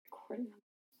recording.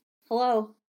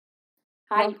 Hello.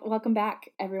 Hi. Welcome back,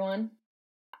 everyone.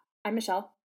 I'm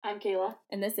Michelle. I'm Kayla.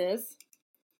 And this is,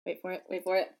 wait for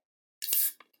it.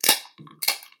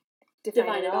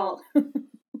 Define It All.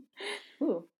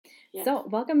 Ooh. Yes. So,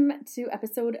 welcome to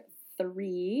episode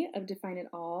 3 of Define It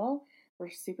All. We're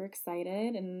super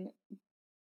excited and,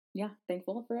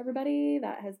 thankful for everybody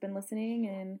that has been listening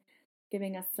and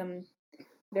giving us some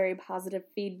very positive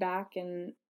feedback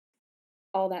and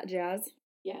all that jazz.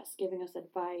 Yes, giving us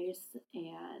advice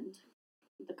and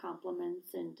the compliments,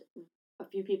 and a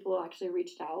few people actually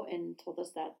reached out and told us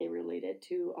that they related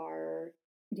to our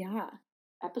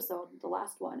episode, the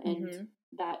last one, and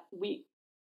that we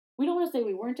don't want to say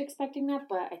we weren't expecting that,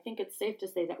 but I think it's safe to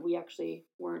say that we actually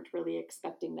weren't really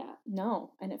expecting that.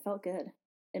 No, and it felt good.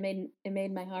 It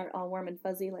made my heart all warm and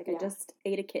fuzzy, like I just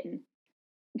ate a kitten.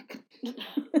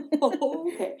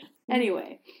 Okay.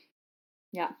 Anyway.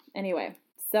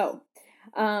 So,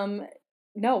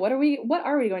 what are we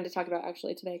going to talk about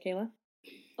actually today, Kayla?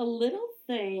 A little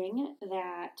thing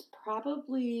that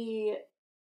probably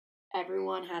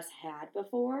everyone has had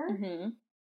before. Mm-hmm.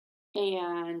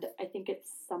 And I think it's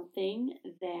something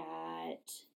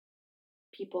that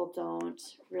people don't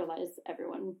realize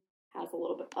everyone has a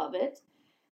little bit of it.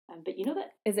 But you know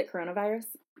that... Is it coronavirus?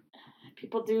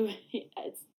 People do...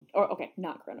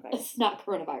 not coronavirus. It's not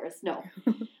coronavirus, no.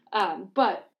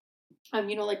 But,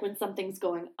 like when something's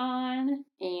going on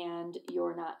and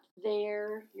you're not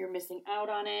there, you're missing out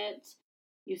on it,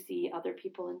 you see other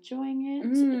people enjoying it.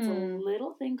 It's a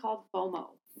little thing called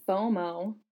FOMO.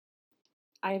 FOMO.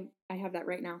 I have that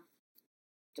right now.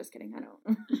 Just kidding, I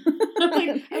don't.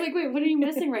 I'm like, wait, what are you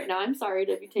missing right now? I'm sorry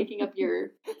to be taking up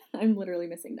your... I'm literally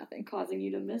missing nothing. Causing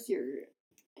you to miss your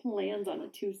plans on a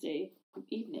Tuesday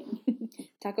evening.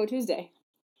 Taco Tuesday.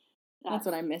 That's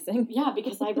what I'm missing. Yeah,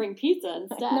 because I bring pizza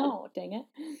instead. No, dang it.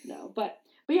 No, but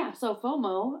yeah, so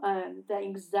FOMO, the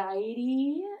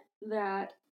anxiety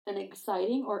that an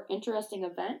exciting or interesting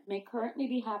event may currently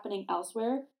be happening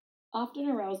elsewhere, often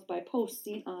aroused by posts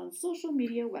seen on social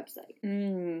media website.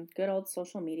 Good old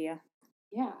social media.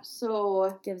 Yeah,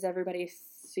 so... Gives everybody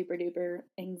super duper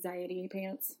anxiety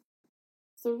pants.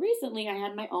 So recently I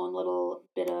had my own little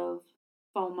bit of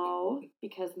FOMO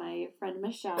because my friend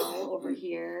Michelle over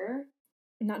here...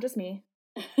 Not just me.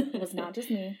 It was not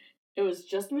just me. It was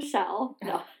just Michelle.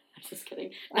 No, I'm just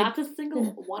kidding. Not to single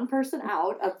one person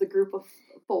out of the group of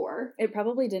 4. It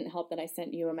probably didn't help that I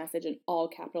sent you a message in all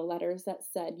capital letters that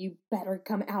said, "You better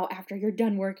come out after you're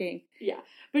done working." Yeah,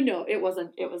 but no, it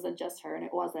wasn't just her, and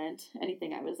it wasn't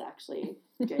anything I was actually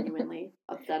genuinely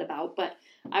upset about. But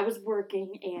I was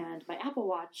working, and my Apple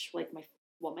Watch,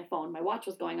 my phone, my watch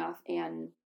was going off, and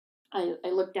I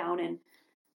looked down, and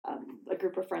a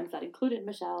group of friends that included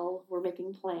Michelle were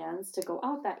making plans to go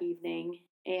out that evening,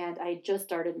 and I just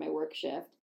started my work shift,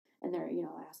 and they're,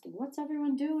 asking, "What's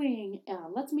everyone doing?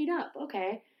 Let's meet up."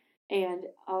 Okay. And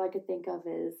all I could think of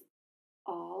is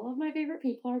all of my favorite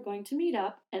people are going to meet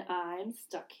up, and I'm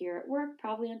stuck here at work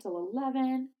probably until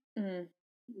 11.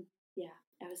 Yeah,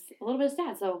 I was a little bit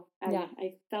sad. So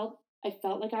I felt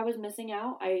like I was missing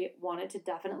out. I wanted to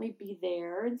definitely be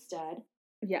there instead.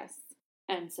 Yes.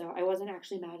 And so I wasn't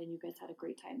actually mad, and you guys had a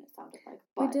great time, it sounded like.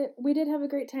 But we did have a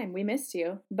great time. We missed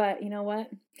you. But you know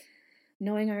what?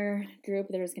 Knowing our group,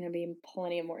 there's going to be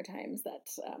plenty of more times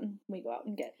that we go out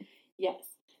and get.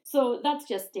 Yes. So that's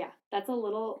just, that's a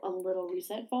little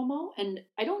recent FOMO. And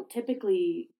I don't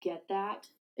typically get that.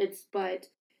 But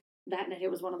that night,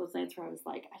 it was one of those nights where I was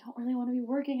like, I don't really want to be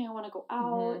working. I want to go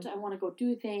out. I want to go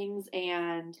do things.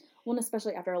 And... Well, and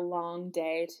especially after a long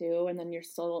day, too. And then you're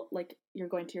still, you're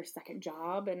going to your second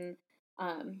job. And,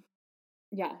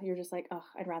 you're just like, oh,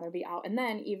 I'd rather be out. And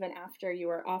then even after you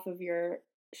were off of your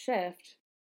shift,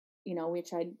 we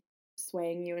tried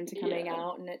swaying you into coming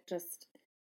out. And it just...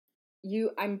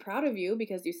 I'm proud of you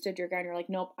because you stood your ground. You're like,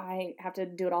 nope, I have to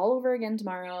do it all over again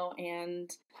tomorrow.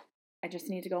 And... I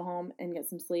just need to go home and get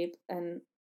some sleep. And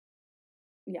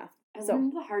I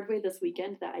learned the hard way this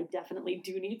weekend that I definitely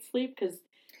do need sleep because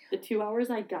the 2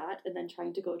 hours I got and then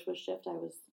trying to go to a shift,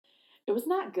 it was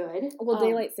not good. Well,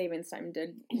 daylight savings time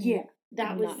did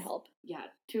not help. Yeah,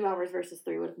 2 hours versus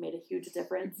 3 would have made a huge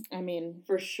difference. I mean,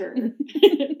 for sure.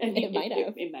 It might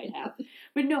have. It might have.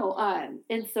 But no,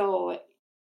 and so...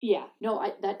 Yeah,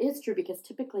 no, that is true because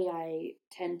typically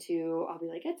I'll be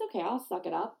like, it's okay, I'll suck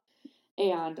it up.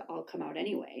 And I'll come out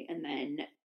anyway, and then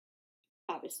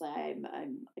obviously I'm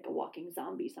like a walking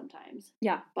zombie sometimes.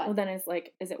 Yeah, but well then it's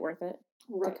like, is it worth it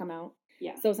to come out?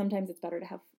 Yeah. So sometimes it's better to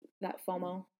have that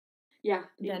FOMO. Yeah.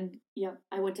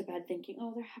 I went to bed thinking,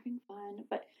 oh, they're having fun,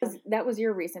 but that was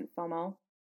your recent FOMO.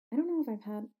 I don't know if I've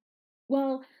had.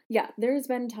 Well, yeah, there's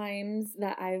been times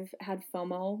that I've had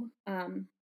FOMO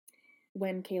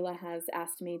when Kayla has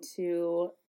asked me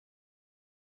to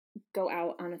go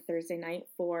out on a Thursday night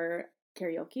for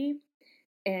karaoke.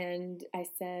 And I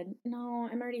said, no,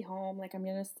 I'm already home. Like I'm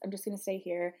just gonna stay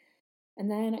here.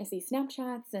 And then I see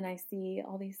Snapchats and I see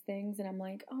all these things and I'm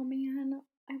like, oh man,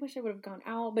 I wish I would have gone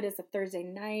out, but it's a Thursday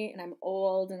night and I'm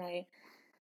old and I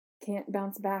can't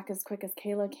bounce back as quick as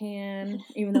Kayla can,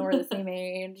 even though we're the same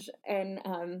age. And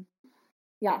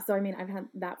yeah, so I mean I've had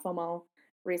that FOMO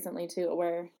recently too,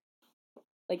 where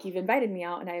like you've invited me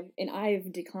out and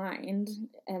I've declined,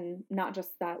 and not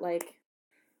just that, like,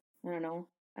 I don't know.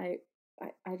 I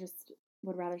just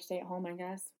would rather stay at home, I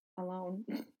guess, alone.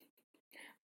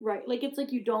 Right. Like, it's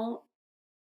like you don't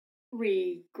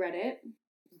regret it,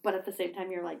 but at the same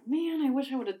time, you're like, man, I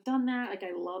wish I would have done that. Like,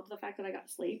 I love the fact that I got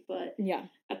sleep, but Yeah,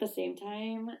 at the same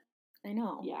time, I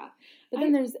know. yeah. But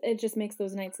then it just makes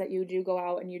those nights that you do go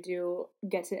out and you do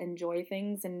get to enjoy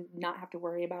things and not have to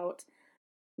worry about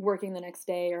working the next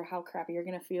day or how crappy you're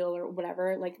going to feel or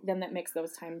whatever. Like, then that makes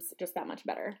those times just that much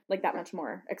better, like that much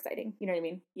more exciting. You know what I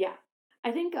mean? Yeah. I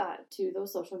think, too, though,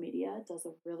 social media does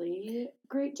a really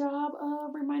great job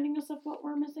of reminding us of what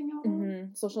we're missing out on.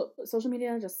 Mm-hmm. Social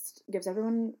media just gives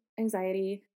everyone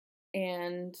anxiety,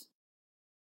 and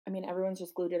I mean, everyone's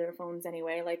just glued to their phones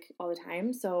anyway, like all the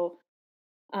time. So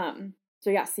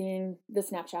yeah, seeing the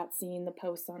Snapchat, seeing the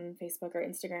posts on Facebook or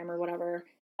Instagram or whatever,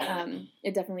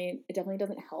 it definitely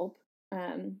doesn't help.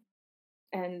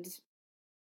 And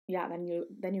yeah, then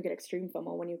you get extreme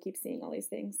FOMO when you keep seeing all these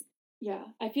things. Yeah,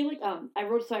 I feel like I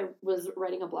was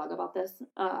writing a blog about this,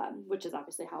 which is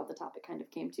obviously how the topic kind of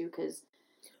came to, because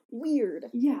weird.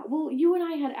 Yeah, well, you and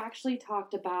I had actually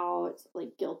talked about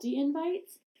like guilty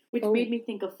invites, which made me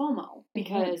think of FOMO,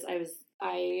 because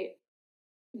I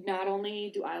not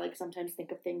only do I like sometimes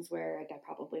think of things where like I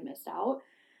probably missed out,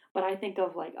 but I think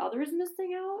of like others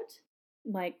missing out.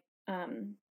 Like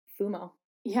FOMO.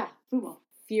 Yeah, FOMO.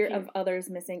 Fear of others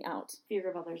missing out. Fear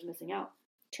of others missing out.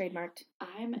 Trademarked.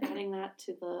 I'm adding that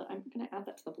to I'm gonna add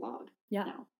that to the blog. Yeah.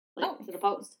 Now. Like to the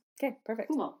post. Okay, perfect.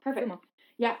 FOMO. Perfect. FOMO.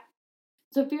 Yeah.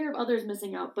 So fear of others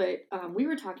missing out, but we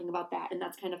were talking about that, and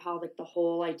that's kind of how like the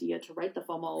whole idea to write the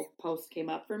FOMO post came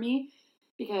up for me,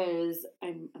 because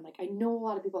I'm like, I know a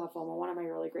lot of people have FOMO. One of my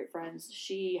really great friends,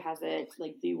 she has it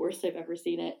like the worst I've ever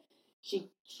seen it.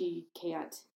 She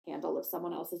can't handle if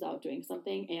someone else is out doing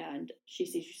something, and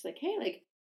she's like, hey, like,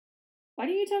 why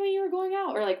didn't you tell me you were going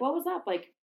out, or like, what was up,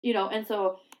 like, you know? And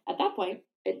so at that point,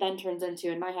 it then turns into,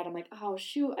 in my head, I'm like, oh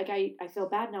shoot, like I feel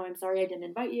bad now. I'm sorry I didn't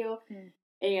invite you.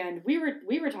 And we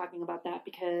were talking about that,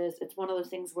 because it's one of those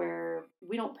things where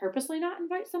we don't purposely not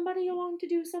invite somebody along to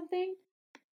do something.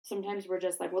 Sometimes we're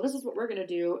just like, well, this is what we're going to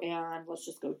do, and let's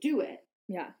just go do it.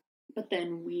 Yeah. But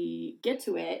then we get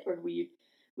to it, or we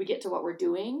get to what we're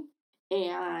doing,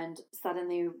 and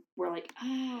suddenly we're like,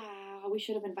 we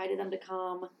should have invited them to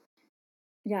come.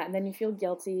 Yeah, and then you feel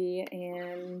guilty,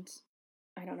 and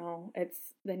I don't know,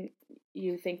 then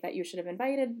you think that you should have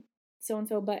invited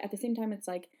so-and-so, but at the same time, it's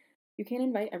like, you can't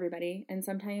invite everybody, and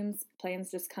sometimes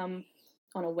plans just come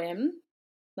on a whim.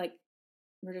 Like,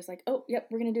 we're just like, oh, yep,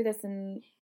 we're going to do this and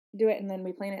do it, and then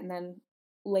we plan it, and then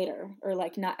later, or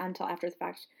like not until after the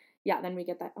fact, yeah, then we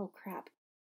get that, oh, crap.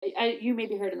 You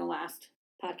maybe heard in the last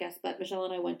podcast, but Michelle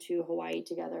and I went to Hawaii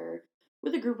together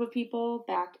with a group of people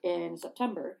back in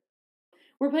September.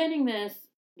 We're planning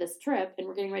this trip, and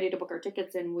we're getting ready to book our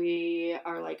tickets, and we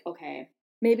are like, okay,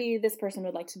 maybe this person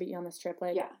would like to be on this trip.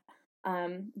 Like, yeah.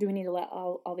 Do we need to let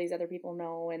all these other people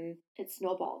know? And it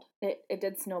snowballed. It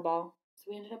did snowball. So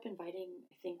we ended up inviting,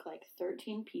 I think, like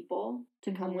 13 people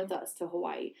to come with us to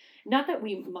Hawaii. Not that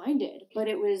we minded, but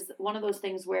it was one of those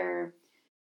things where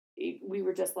we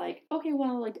were just like, okay,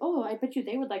 well, like, oh, I bet you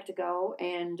they would like to go,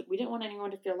 and we didn't want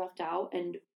anyone to feel left out,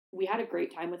 and we had a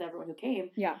great time with everyone who came.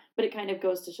 Yeah. But it kind of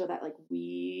goes to show that, like,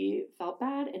 we felt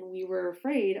bad, and we were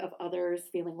afraid of others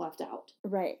feeling left out.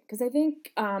 Right. Because I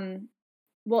think,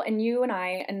 well, and you and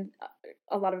I, and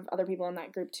a lot of other people in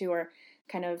that group too, are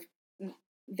kind of,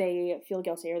 they feel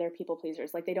guilty, or they're people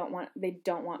pleasers. Like, they don't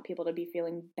want people to be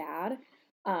feeling bad.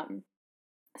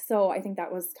 So I think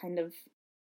that was kind of,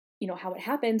 how it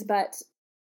happened. But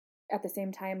at the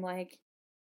same time, like,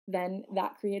 then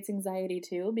that creates anxiety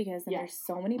too, because then there's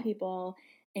so many people.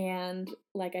 And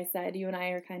like I said, you and I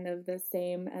are kind of the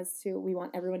same as to, we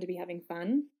want everyone to be having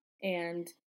fun,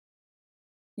 and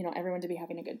everyone to be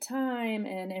having a good time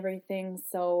and everything.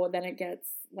 So then it gets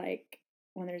like,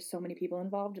 when there's so many people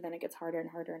involved, then it gets harder and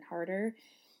harder and harder.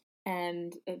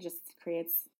 And it just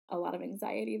creates a lot of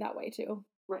anxiety that way too.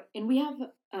 Right. And we have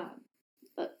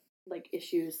like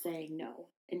issues saying no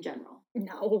in general.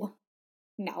 No.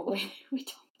 No. We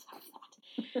don't have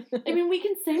that. I mean, we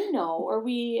can say no, or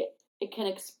it can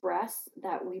express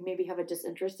that we maybe have a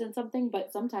disinterest in something,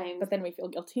 but sometimes... But then we feel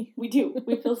guilty. We do.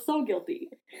 We feel so guilty.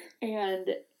 And...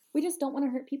 We just don't want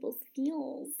to hurt people's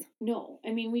feels. No.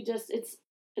 I mean, it's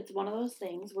one of those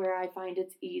things where I find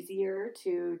it's easier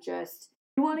to just...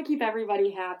 You want to keep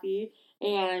everybody happy,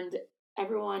 and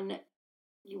everyone...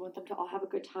 You want them to all have a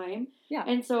good time. Yeah.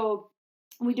 And so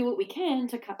we do what we can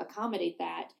to accommodate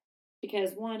that.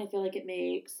 Because one, I feel like it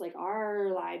makes like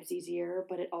our lives easier,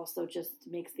 but it also just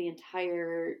makes the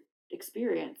entire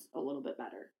experience a little bit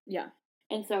better. Yeah.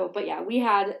 And so, but yeah, we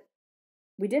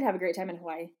did have a great time in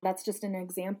Hawaii. That's just an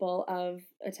example of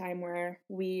a time where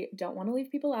we don't want to leave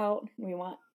people out. We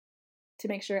want to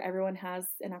make sure everyone has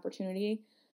an opportunity,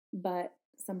 but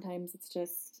sometimes it's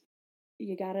just,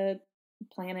 you gotta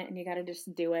plan it and you gotta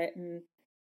just do it, and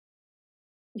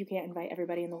you can't invite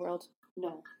everybody in the world.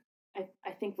 No.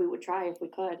 I think we would try if we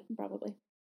could. Probably.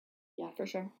 Yeah. For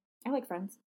sure. I like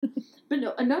friends. But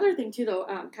no, another thing too though,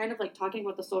 kind of like talking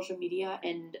about the social media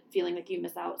and feeling like you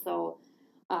miss out. So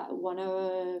one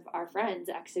of our friends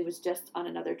actually was just on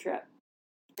another trip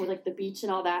with like the beach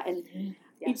and all that, and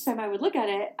each time I would look at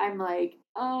it, I'm like,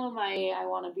 oh my, I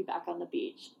want to be back on the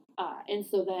beach. And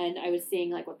so then I was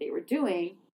seeing like what they were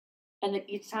doing, and then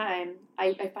each time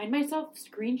I find myself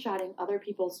screenshotting other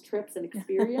people's trips and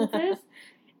experiences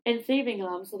and saving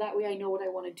them so that way I know what I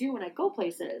want to do when I go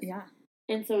places. Yeah.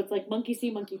 And so it's like monkey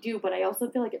see, monkey do, but I also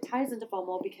feel like it ties into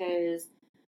FOMO because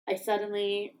I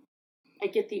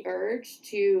get the urge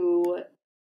to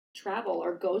travel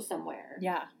or go somewhere.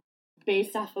 Yeah.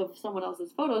 Based off of someone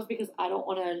else's photos, because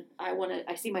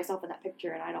I see myself in that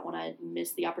picture and I don't want to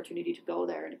miss the opportunity to go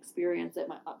there and experience it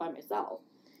by myself.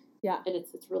 Yeah. And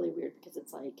it's really weird because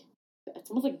it's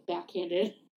almost like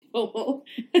backhanded FOMO.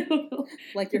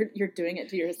 Like you're doing it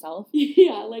to yourself.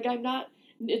 Yeah, like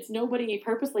it's nobody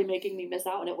purposely making me miss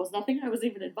out, and it was nothing I was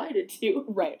even invited to.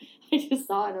 Right. I just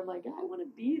saw it and I'm like, I want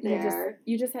to be there.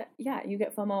 You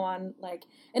get FOMO on, like,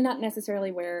 and not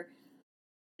necessarily where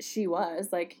she was,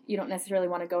 like, you don't necessarily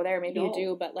want to go there, maybe you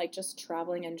do, but like just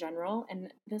traveling in general.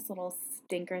 And this little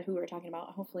stinker who we're talking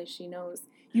about, hopefully she knows,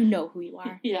 you know who you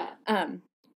are. Yeah.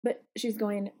 But she's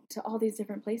going to all these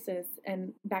different places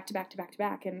and back to back to back to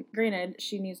back. And granted,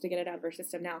 she needs to get it out of her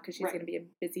system now because she's going to be a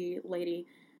busy lady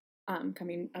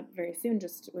coming up very soon,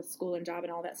 just with school and job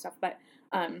and all that stuff. But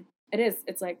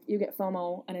it's like you get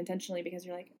FOMO unintentionally because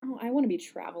you're like, oh, I want to be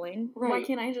traveling. Right. Why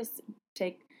can't I just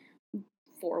take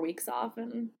 4 weeks off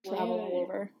and travel all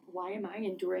over? Why am I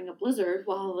enduring a blizzard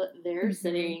while they're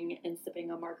sitting and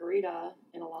sipping a margarita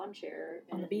in a lawn chair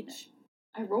on the beach?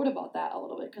 I wrote about that a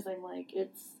little bit because I'm like,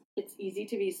 it's easy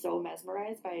to be so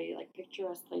mesmerized by like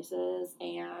picturesque places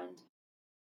and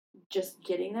just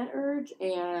getting that urge,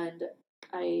 and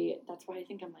that's why I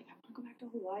think I'm like, I want to go back to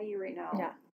Hawaii right now.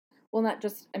 Yeah. Well, it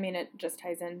just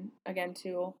ties in again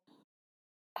to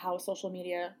how social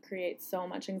media creates so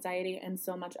much anxiety and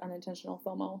so much unintentional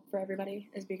FOMO for everybody,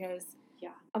 is because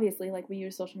obviously, like, we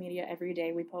use social media every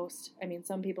day. We post,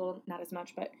 some people not as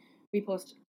much, but we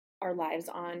post our lives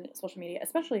on social media,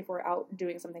 especially if we're out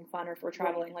doing something fun or if we're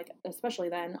traveling, like, especially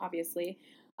then, obviously.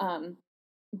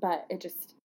 But it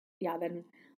just, then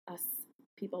us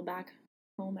people back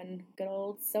home in good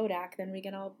old Sodak, then we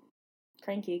get all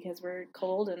cranky because we're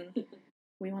cold and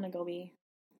we want to go be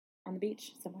on the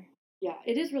beach somewhere. Yeah,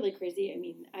 it is really crazy. I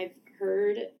mean, I've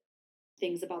heard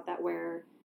things about that where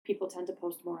people tend to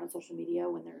post more on social media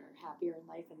when they're happier in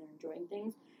life and they're enjoying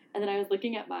things. And then I was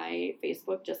looking at my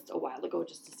Facebook just a while ago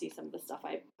just to see some of the stuff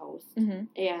I post. Mm-hmm.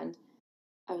 And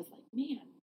I was like, man,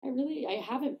 I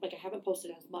haven't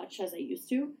posted as much as I used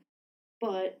to,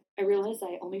 but I realized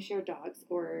I only share dogs,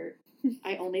 or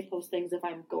I only post things if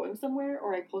I'm going somewhere,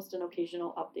 or I post an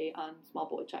occasional update on Small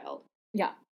Boy Child.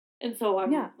 Yeah. And so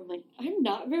I'm like, I'm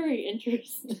not very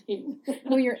interesting.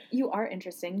 Well, you are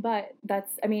interesting, but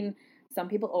some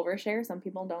people overshare, some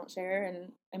people don't share,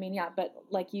 and but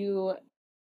like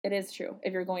it is true.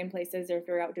 If you're going places or if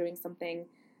you're out doing something,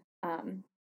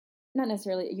 not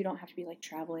necessarily, you don't have to be like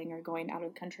traveling or going out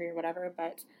of the country or whatever,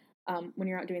 but when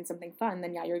you're out doing something fun,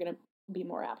 then you're going to be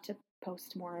more apt to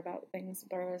post more about things,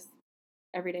 whereas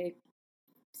everyday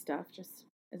stuff just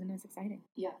isn't as exciting.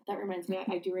 Yeah, that reminds me,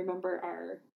 I do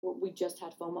remember we just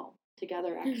had FOMO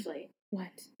together, actually.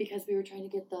 What? Because we were trying to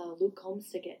get the Luke Combs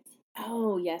tickets.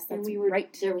 Oh, yes, that's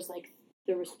right. There was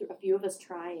a few of us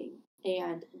trying,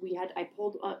 and I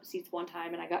pulled up seats one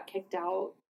time, and I got kicked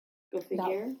out. Go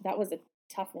figure. That was a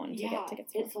tough one to get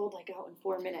tickets for. It sold out in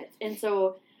 4 minutes. And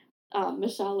so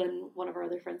Michelle and one of our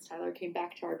other friends, Tyler, came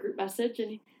back to our group message,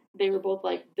 and they were both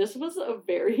like, this was a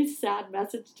very sad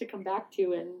message to come back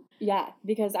to. And yeah,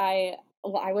 because I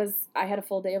had a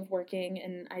full day of working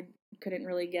and I couldn't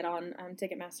really get on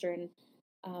Ticketmaster and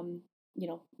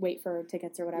wait for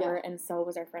tickets or whatever. Yeah. And so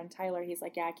was our friend Tyler. He's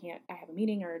like, yeah, I have a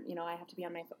meeting, or I have to be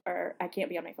on my or I can't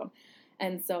be on my phone.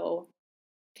 And so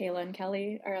Kayla and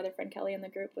Kelly, our other friend Kelly in the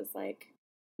group, was like,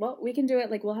 well, we can do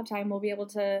it. Like, we'll have time. We'll be able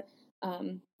to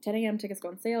 10 a.m. tickets go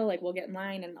on sale. Like, we'll get in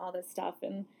line and all this stuff.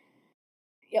 And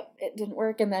yep, it didn't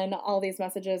work. And then all these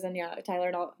messages, and yeah, Tyler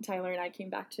and I came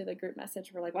back to the group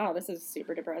message. We're like, wow, this is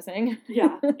super depressing.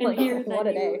 Yeah. And like, here, what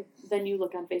a day. Then you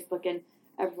look on Facebook and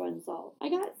everyone's all, I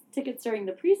got tickets during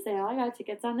the pre-sale. I got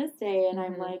tickets on this day. And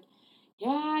I'm like,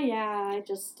 yeah,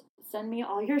 just send me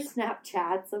all your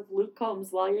Snapchats of Luke Combs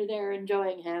while you're there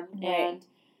enjoying him. Right. And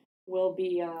we'll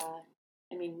be,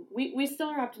 we still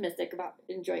are optimistic about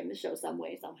enjoying the show some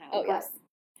way, somehow. Oh, yes.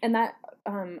 And that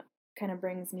kind of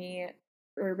brings me,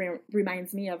 or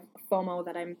reminds me of FOMO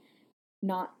that I'm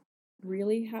not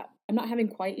really, I'm not having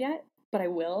quite yet, but I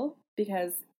will,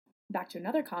 because back to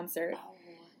another concert,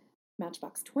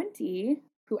 Matchbox 20,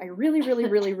 who I really, really,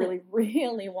 really, really,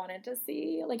 really wanted to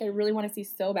see. Like, I really want to see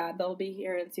so bad. They'll be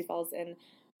here in Sioux Falls in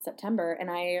September.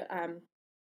 And I,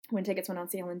 when tickets went on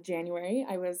sale in January,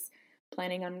 I was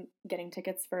planning on getting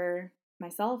tickets for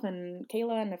myself and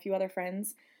Kayla and a few other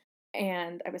friends.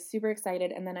 And I was super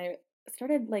excited. And then I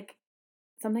started, like,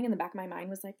 something in the back of my mind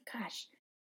was like, gosh,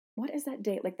 what is that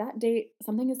date? Like, that date,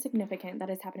 something is significant that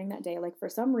is happening that day. Like, for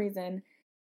some reason,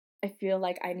 I feel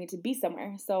like I need to be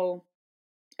somewhere. So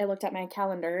I looked at my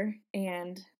calendar,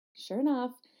 and sure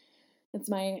enough, it's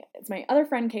my other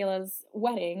friend Kayla's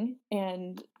wedding,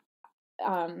 and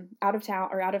out of town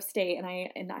or out of state, and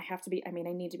I have to be. I mean,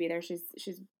 I need to be there. She's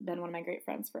been one of my great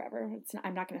friends forever.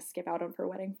 I'm not going to skip out on her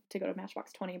wedding to go to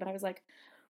Matchbox 20, but I was like,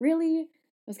 really? I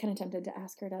was kind of tempted to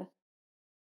ask her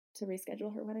to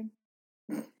reschedule her wedding.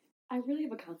 I really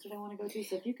have a concert I want to go to,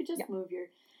 so if you could just move your.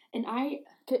 And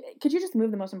could you just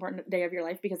move the most important day of your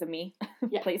life because of me,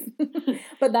 yeah. please?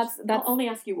 But that's I'll only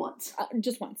ask you once.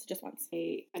 Just once.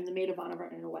 I'm the maid of honor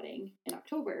in a wedding in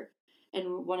October,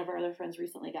 and one of our other friends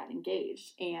recently got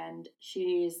engaged, and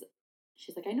she's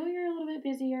like, I know you're a little bit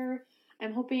busier.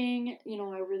 I'm hoping,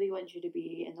 I really want you to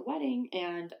be in the wedding,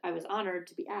 and I was honored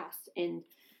to be asked. And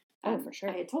for sure,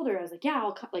 I had told her, I was like, yeah,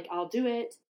 I'll do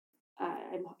it.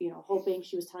 I'm, hoping.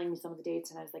 She was telling me some of the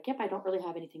dates, and I was like, yep, I don't really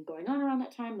have anything going on around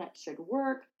that time. That should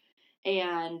work.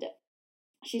 And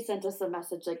she sent us a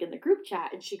message, like, in the group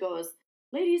chat, and she goes,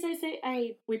 ladies,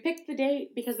 we picked the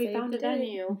date because we found a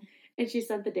venue. And she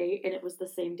sent the date, and it was the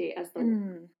same date as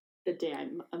the day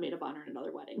I'm a maid of honor in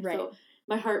another wedding. Right. So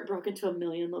my heart broke into a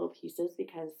million little pieces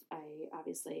because I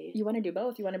obviously... You want to do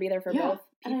both. You want to be there for both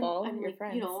people, I'm your like,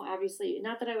 friends. Obviously,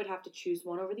 not that I would have to choose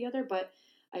one over the other, but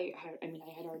I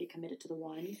had already committed to the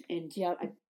one, and I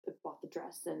bought the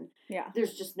dress, and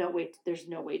there's just no way. There's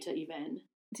no way to even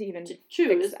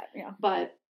choose. That, yeah,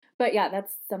 but yeah,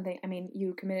 that's something. I mean,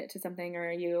 you commit to something,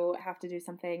 or you have to do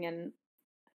something, and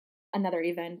another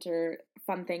event or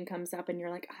fun thing comes up, and you're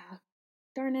like,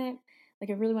 darn it! Like,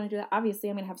 I really want to do that. Obviously,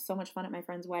 I'm gonna have so much fun at my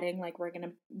friend's wedding. Like, we're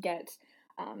gonna get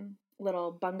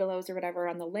little bungalows or whatever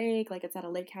on the lake. Like, it's at a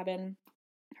lake cabin.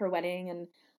 Her wedding, and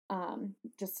I'll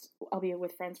be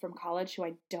with friends from college who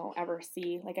I don't ever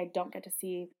see. Like, I don't get to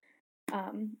see.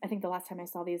 I think the last time I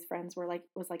saw these friends was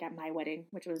at my wedding,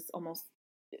 which was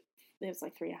it was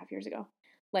like 3.5 years ago.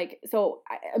 Like, so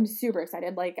I'm super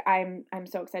excited. Like, I'm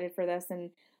so excited for this,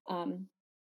 and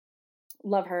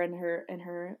love her and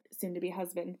her soon to be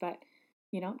husband. But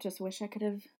just wish I could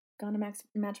have gone to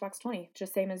Matchbox 20.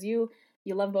 Just same as you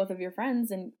love both of your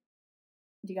friends, and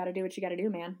you got to do what you got to do,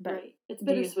 man. But right. It's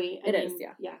bittersweet. It is,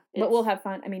 yeah. Yeah. But we'll have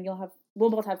fun. I mean, we'll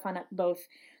both have fun at both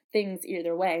things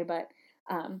either way. But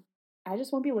I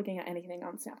just won't be looking at anything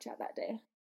on Snapchat that day.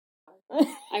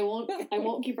 I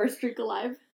won't keep our streak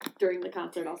alive during the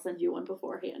concert. I'll send you one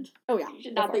beforehand. Oh yeah.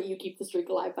 Not that you keep the streak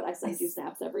alive, but I send you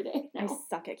snaps every day now. I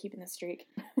suck at keeping the streak.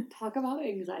 Talk about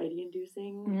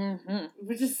anxiety-inducing, mm-hmm.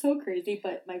 which is so crazy.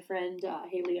 But my friend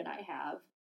Haley and I have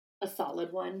a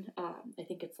solid one. I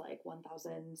think it's like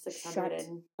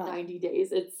 1,690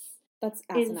 days. That's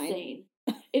insane.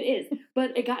 It is.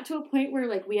 But it got to a point where,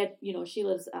 like, we had, she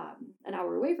lives an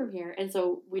hour away from here, and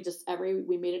so we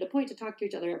made it a point to talk to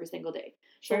each other every single day.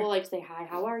 Sure. So we'll, like, say hi,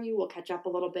 how are you? We'll catch up a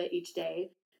little bit each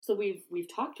day. So we've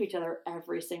talked to each other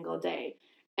every single day.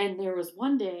 And there was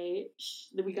one day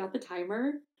that we got the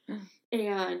timer.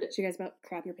 And did you guys about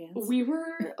crap your pants? We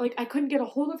were, like, I couldn't get a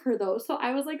hold of her, though. So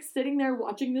I was, like, sitting there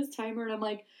watching this timer, and I'm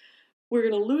like, we're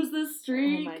going to lose this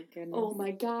streak. Oh, my goodness. Oh,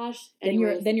 my gosh.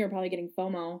 Then you're probably getting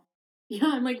FOMO. Yeah,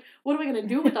 I'm like, what am I gonna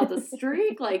do without the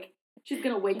streak? Like, she's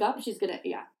gonna wake up. She's gonna,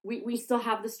 yeah. We still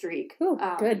have the streak. Ooh,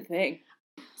 good thing.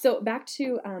 So back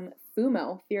to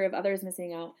FOMO, fear of others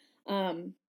missing out.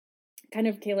 Kind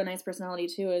of Kayla and I's personality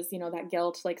too is, that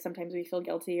guilt. Like sometimes we feel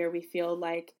guilty, or we feel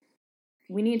like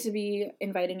we need to be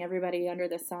inviting everybody under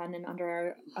the sun and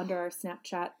under our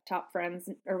Snapchat top friends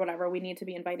or whatever. We need to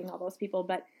be inviting all those people.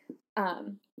 But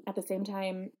at the same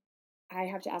time, I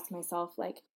have to ask myself,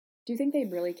 like, do you think they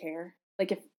really care?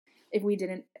 Like if we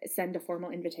didn't send a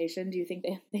formal invitation, do you think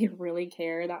they really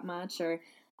care that much? Or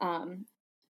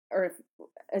if,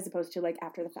 as opposed to like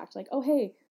after the fact, like, oh,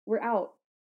 hey, we're out,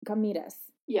 come meet us.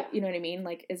 Yeah. You know what I mean?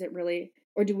 Like, is it really,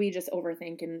 or do we just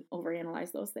overthink and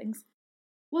overanalyze those things?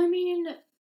 Well, I mean,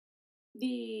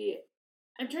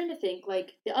 I'm trying to think,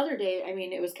 like, the other day, I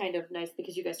mean, it was kind of nice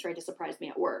because you guys tried to surprise me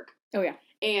at work. Oh, yeah.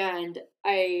 And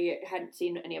I hadn't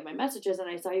seen any of my messages, and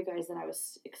I saw you guys, and I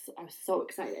was so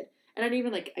excited. And I didn't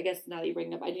even, like, I guess now that you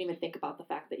bring it up, I didn't even think about the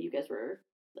fact that you guys were,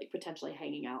 like, potentially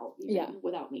hanging out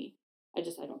without me. I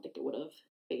don't think it would have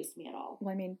faced me at all.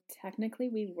 Well, I mean, technically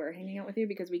we were hanging out with you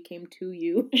because we came to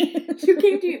you. You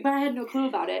came to you, but I had no clue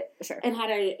about it. Sure. And had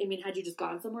you just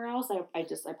gone somewhere else,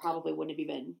 I probably wouldn't have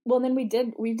even. Well, then we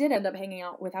did end up hanging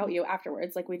out without you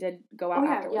afterwards. Like, we did go out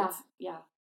afterwards. Yeah.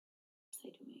 Say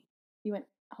to me. You went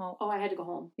home. Oh, I had to go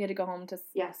home. You had to go home to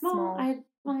small. I had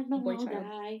my boy little child.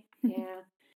 guy. Yeah.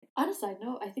 On a side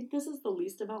note, I think this is the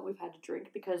least amount we've had to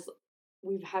drink because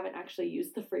we haven't actually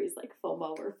used the phrase like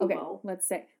FOMO or FUMO. Okay, let's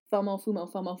say FOMO,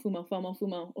 FUMO, FOMO, FUMO, FOMO,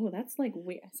 FUMO. Oh, that's like,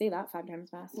 say that 5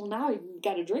 times fast. Well, now you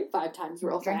got to drink 5 times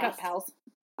real drink fast. Drink up,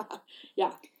 pals.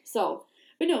 Yeah. So,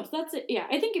 but no, so that's it. Yeah,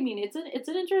 I think, it's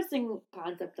an interesting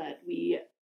concept that we,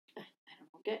 I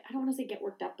don't want to say get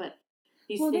worked up, but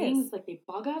these things, like, they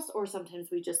bug us, or sometimes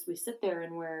we sit there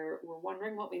and we're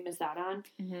wondering what we missed out on.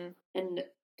 Mm-hmm.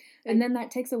 And then that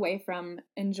takes away from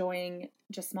enjoying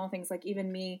just small things, like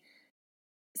even me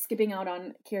skipping out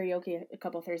on karaoke a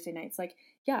couple Thursday nights. Like,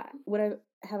 yeah,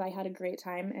 have I had a great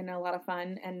time and a lot of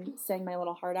fun and sang my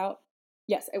little heart out?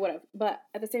 Yes, I would have. But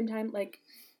at the same time, like,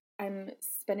 I'm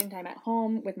spending time at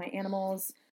home with my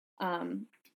animals, and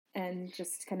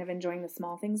just kind of enjoying the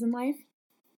small things in life.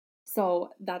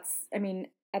 So that's,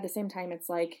 at the same time, it's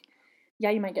like, yeah,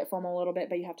 you might get FOMO a little bit,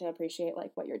 but you have to appreciate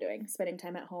like what you're doing, spending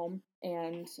time at home,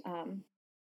 and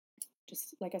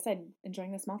just like I said,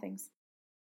 enjoying the small things.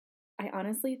 I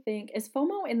honestly think, is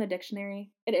FOMO in the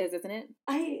dictionary? It is, isn't it?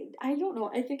 I don't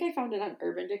know. I think I found it on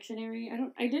Urban Dictionary.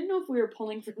 I didn't know if we were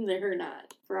pulling from there or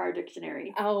not for our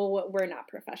dictionary. Oh, we're not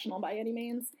professional by any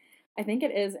means. I think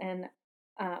it is in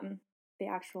the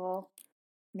actual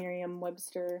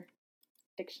Merriam-Webster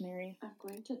dictionary. I'm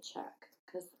going to check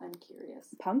because I'm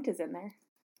curious. Punked is in there,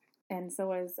 and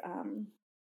so is I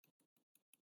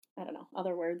don't know,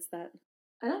 other words that.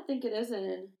 I don't think it is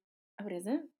in. Oh, it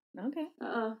isn't? Okay.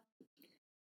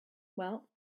 Well,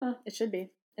 it should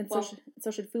be, and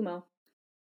so should FUMO.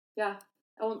 Yeah.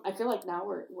 Oh, I feel like now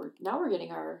we're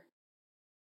getting our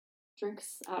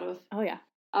drinks out of. Oh yeah.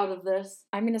 Out of this.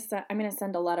 I'm gonna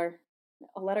send a letter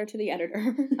to the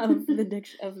editor of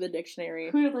the dictionary.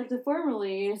 We would like to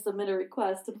formally submit a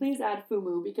request to please add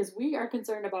FUMU because we are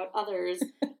concerned about others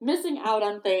missing out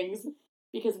on things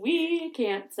because we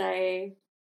can't say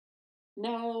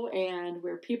no, and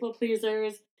we're people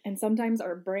pleasers. And sometimes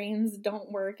our brains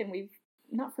don't work, and we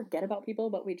not forget about people,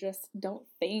 but we just don't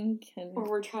think. Or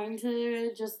we're trying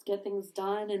to just get things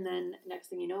done, and then next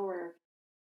thing you know, we're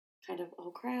kind of,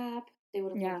 oh crap, they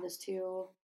would have done this too.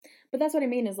 But that's what I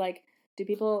mean is, like, do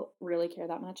people really care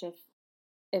that much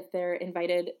if they're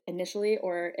invited initially,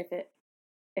 or if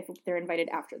they're invited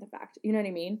after the fact? You know what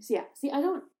I mean? So, yeah. See, I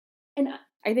don't, and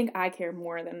I think I care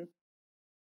more than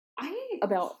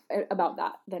about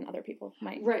that than other people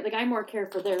might. Right, like I more care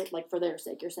for their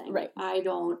sake. You're saying, right? I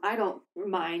don't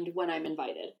mind when I'm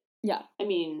invited. Yeah. I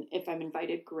mean, if I'm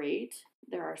invited, great.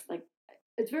 There are like,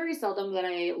 it's very seldom that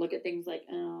I look at things like,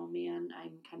 oh man,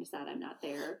 I'm kind of sad I'm not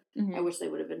there. Mm-hmm. I wish they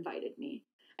would have invited me.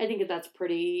 I think that's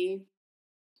pretty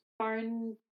far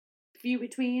and few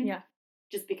between. Yeah.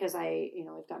 Just because I've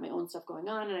got my own stuff going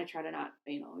on, and I try to not,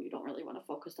 you don't really want to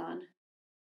focus on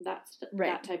that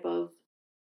type of,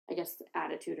 I guess,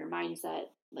 attitude or mindset,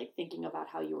 like thinking about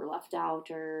how you were left out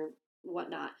or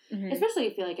whatnot. Mm-hmm. Especially,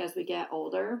 I feel like as we get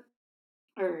older,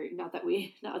 or not that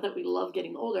we love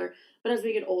getting older, but as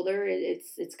we get older,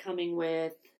 it's coming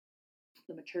with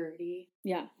the maturity.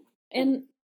 Yeah, and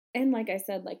like I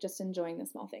said, like just enjoying the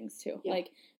small things too. Yeah.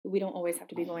 Like we don't always have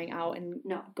to be going out and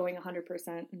going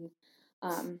 100%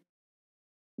 and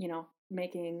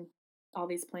making all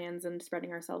these plans and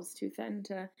spreading ourselves too thin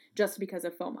just because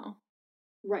of FOMO.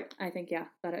 Right. I think, yeah,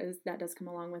 that does come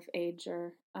along with age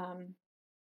or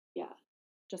Yeah.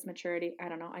 just maturity. I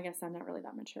don't know. I guess I'm not really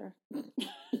that mature.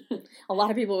 A lot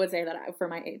of people would say that for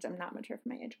my age, I'm not mature for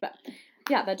my age, but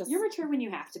yeah, that just You're mature when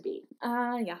you have to be.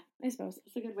 yeah, I suppose.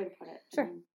 It's a good way to put it. Sure,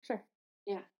 sure.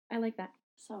 Yeah. I like that.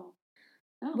 So,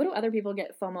 what do other people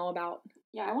get FOMO about?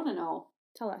 Yeah, I want to know.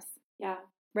 Tell us. Yeah.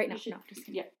 Right now. No, just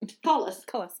kidding. Yeah. Call us.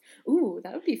 Call us. Ooh,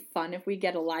 that would be fun if we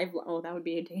get a live. Oh, that would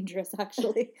be dangerous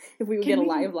actually. If we would get a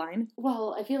live line.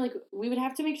 Well, I feel like we would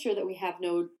have to make sure that we have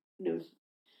no the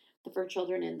fur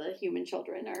children and the human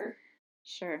children are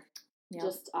sure. Yep.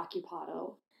 Just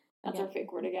occupado. That's Yep. our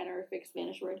fake word again, our fake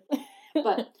Spanish word.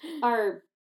 But are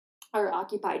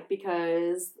occupied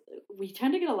because we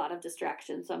tend to get a lot of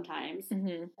distractions sometimes.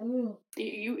 Mm-hmm.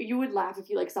 You would laugh if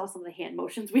you like saw some of the hand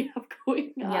motions we have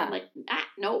going on. Yeah. Like,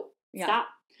 no, yeah. stop.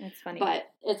 It's funny. But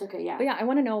it's okay, yeah. But yeah, I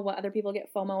want to know what other people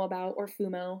get FOMO about, or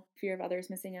FUMO, fear of others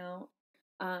missing out,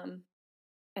 and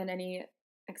any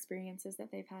experiences that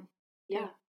they've had. Yeah.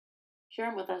 Share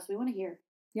them with us. We want to hear.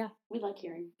 Yeah. We like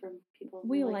hearing from people.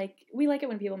 We like it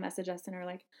when people message us and are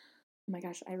like, oh my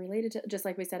gosh, I related to, just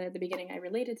like we said at the beginning, I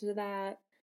related to that,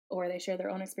 or they share their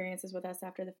own experiences with us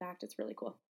after the fact. It's really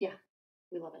cool. Yeah.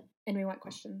 We love it. And we want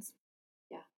questions.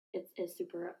 Yeah. It's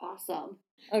super awesome.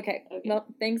 Okay. Well,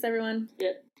 thanks everyone.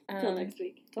 Yeah. Till next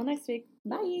week.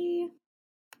 Bye.